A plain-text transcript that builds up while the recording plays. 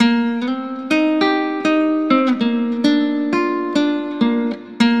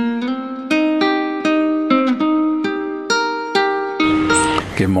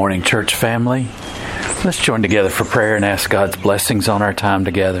morning, church family. Let's join together for prayer and ask God's blessings on our time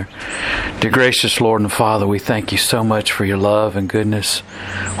together. Dear gracious Lord and Father, we thank you so much for your love and goodness.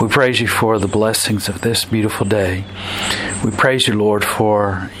 We praise you for the blessings of this beautiful day. We praise you, Lord,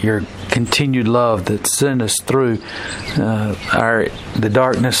 for your continued love that sent us through the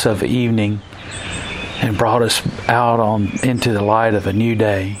darkness of evening and brought us out into the light of a new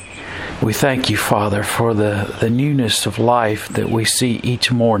day. We thank you, Father, for the newness of life that we see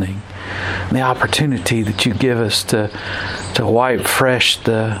each morning, and the opportunity that you give us to wipe fresh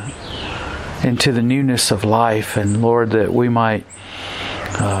into the newness of life, and Lord, that we might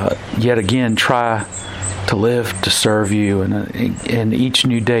yet again try to live to serve you, and each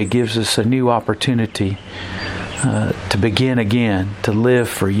new day gives us a new opportunity to begin again, to live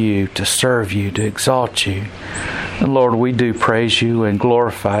for you, to serve you, to exalt you. And Lord, we do praise you and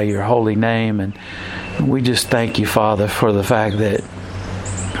glorify your holy name, and we just thank you, Father, for the fact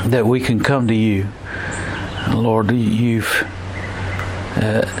that we can come to you. Lord, you've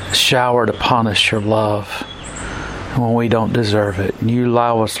showered upon us your love when we don't deserve it. And you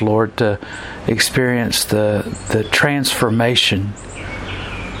allow us, Lord, to experience the transformation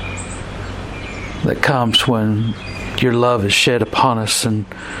that comes when your love is shed upon us and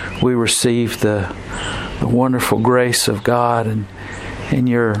we receive the wonderful grace of God, and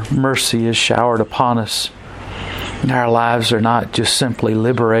your mercy is showered upon us. And our lives are not just simply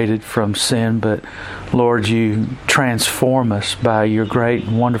liberated from sin, but Lord, you transform us by your great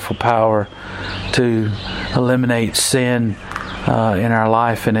and wonderful power to eliminate sin in our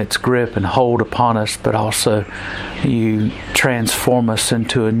life and its grip and hold upon us, but also you transform us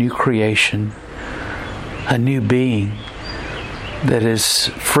into a new creation, a new being that is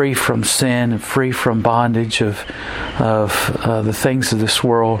free from sin and free from bondage of the things of this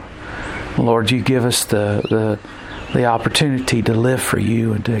world. Lord, you give us the opportunity to live for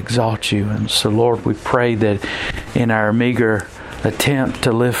you and to exalt you. And so, Lord, we pray that in our meager attempt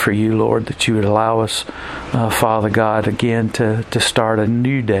to live for you, Lord, that you would allow us, Father God, again to start a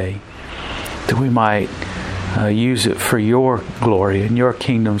new day, that we might use it for your glory and your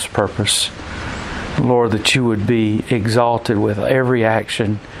kingdom's purpose. Lord, that you would be exalted with every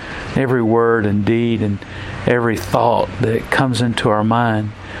action, every word and deed, and every thought that comes into our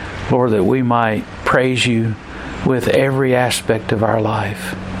mind. Lord, that we might praise you with every aspect of our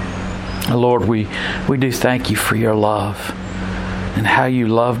life. Lord, we do thank you for your love and how you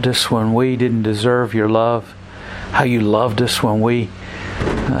loved us when we didn't deserve your love, how you loved us when we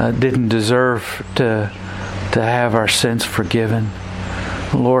didn't deserve to have our sins forgiven.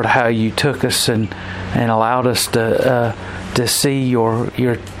 Lord, how you took us and allowed us to see your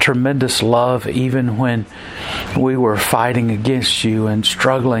tremendous love even when we were fighting against you and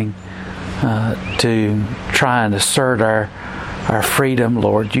struggling to try and assert our freedom.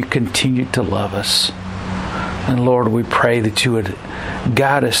 Lord, you continued to love us. And Lord, we pray that you would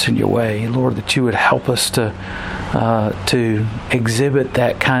guide us in your way. Lord, that you would help us to exhibit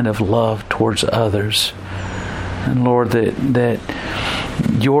that kind of love towards others. And Lord, that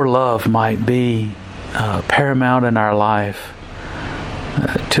your love might be paramount in our life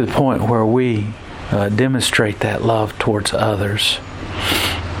to the point where we demonstrate that love towards others.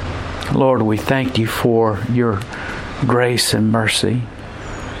 Lord, we thank you for your grace and mercy.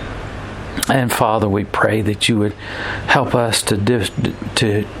 And Father, we pray that you would help us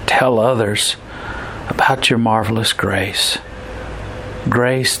to tell others about your marvelous grace.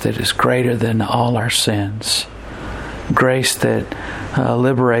 Grace that is greater than all our sins. Grace that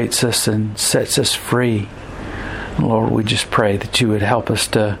liberates us and sets us free. Lord, we just pray that you would help us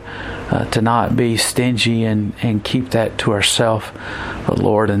to not be stingy and keep that to ourselves, but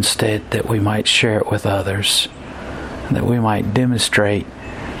Lord, instead that we might share it with others, that we might demonstrate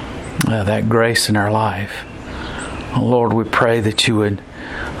that grace in our life. Lord, we pray that you would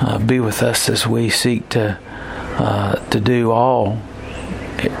be with us as we seek to do all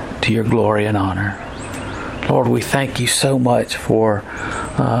to your glory and honor. Lord, we thank you so much for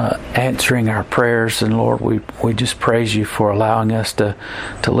answering our prayers, and Lord, we just praise you for allowing us to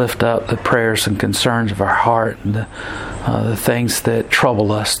lift up the prayers and concerns of our heart, and the things that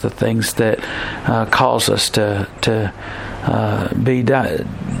trouble us, the things that cause us to be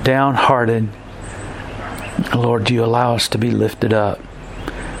downhearted. Lord, you allow us to be lifted up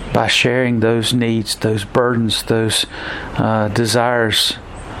by sharing those needs, those burdens, those desires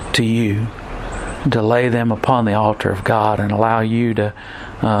to you, to lay them upon the altar of God and allow you to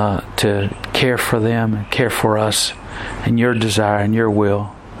care for them and care for us and your desire and your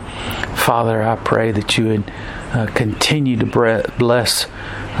will. Father, I pray that you would continue to bless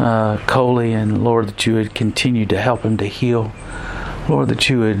Coley, and Lord, that you would continue to help him to heal. Lord, that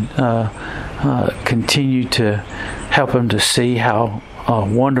you would continue to help him to see how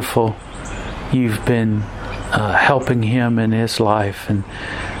wonderful you've been helping him in his life and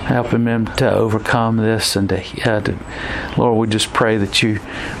helping him to overcome this. And Lord, we just pray that you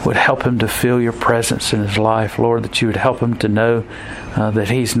would help him to feel your presence in his life. Lord, that you would help him to know that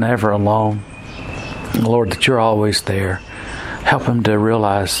he's never alone. Lord, that you're always there. Help him to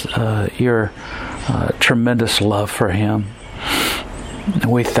realize your tremendous love for him. And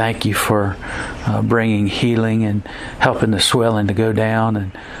we thank you for bringing healing and helping the swelling to go down.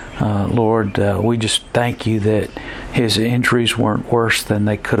 And Lord, we just thank you that his injuries weren't worse than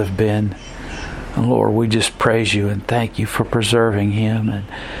they could have been. And Lord, we just praise you and thank you for preserving him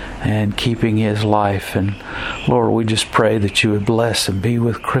and keeping his life. And Lord, we just pray that you would bless and be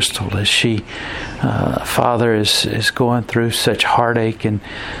with Crystal as she, Father, is going through such heartache and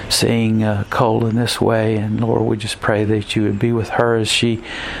seeing Cole in this way. And Lord, we just pray that you would be with her as she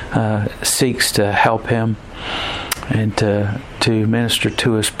seeks to help him and to minister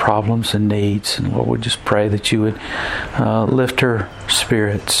to his problems and needs. And Lord, we just pray that you would lift her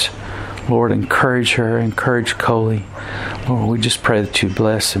spirits. Lord, encourage her, encourage Coley. Lord, we just pray that you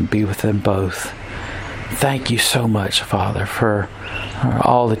bless and be with them both. Thank you so much, Father, for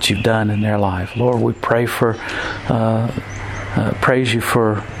all that you've done in their life. Lord, we pray for, praise you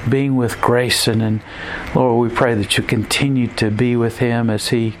for being with Grayson. And Lord, we pray that you continue to be with him as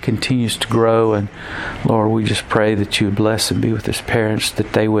he continues to grow. And Lord, we just pray that you would bless and be with his parents,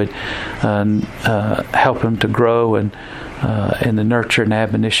 that they would help him to grow and in the nurture and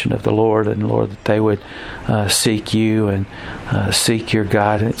admonition of the Lord. And Lord, that they would seek you and seek your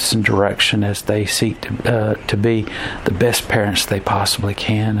guidance and direction as they seek to be the best parents they possibly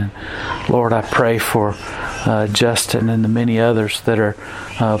can. And Lord, I pray for Justin and the many others that are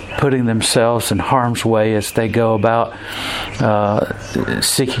putting themselves in harm's way as they go about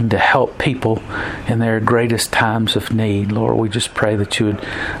seeking to help people in their greatest times of need. Lord, we just pray that you would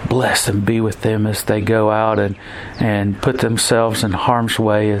bless and be with them as they go out and put themselves in harm's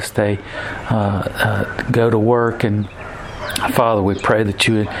way as they go to work. And Father, we pray that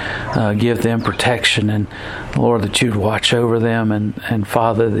you would give them protection, and Lord, that you would watch over them, and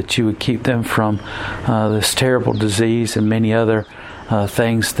Father, that you would keep them from this terrible disease and many other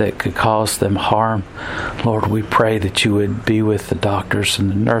things that could cause them harm. Lord, we pray that you would be with the doctors and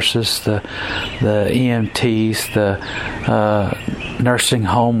the nurses, the EMTs, the nursing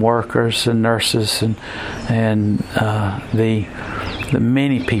home workers and nurses, and the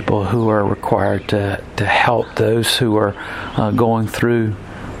many people who are required to help those who are going through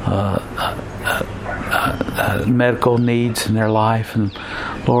medical needs in their life. And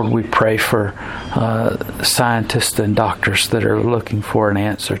Lord, we pray for scientists and doctors that are looking for an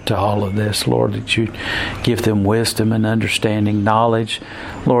answer to all of this. Lord, that you give them wisdom and understanding, knowledge.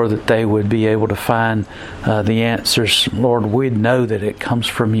 Lord, that they would be able to find the answers. Lord, we'd know that it comes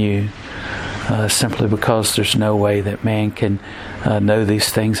from you. Simply because there's no way that man can know these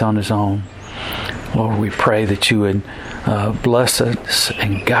things on his own. Lord, we pray that you would bless us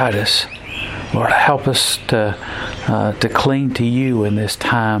and guide us. Lord, help us to cling to you in this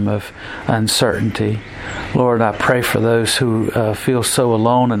time of uncertainty. Lord, I pray for those who feel so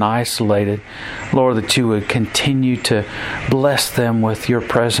alone and isolated. Lord, that you would continue to bless them with your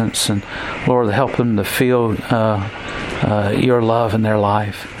presence, and Lord, help them to feel your love in their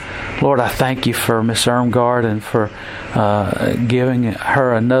life. Lord, I thank you for Miss Irmgard and for giving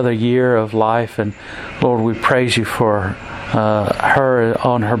her another year of life. And Lord, we praise you for her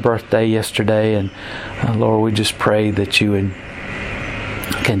on her birthday yesterday. And Lord, we just pray that you would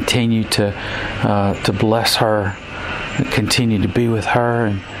continue to bless her, and continue to be with her.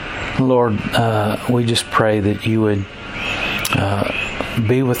 And Lord, we just pray that you would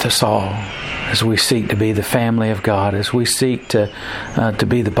be with us all as we seek to be the family of God, as we seek to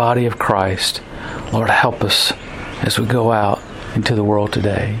be the body of Christ. Lord, help us as we go out into the world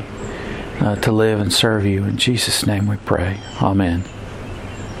today to live and serve you. In Jesus' name we pray. Amen.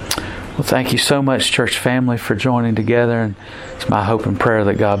 Well, thank you so much, church family, for joining together. And it's my hope and prayer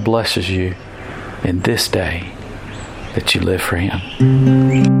that God blesses you in this day, that you live for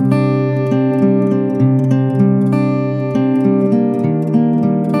Him.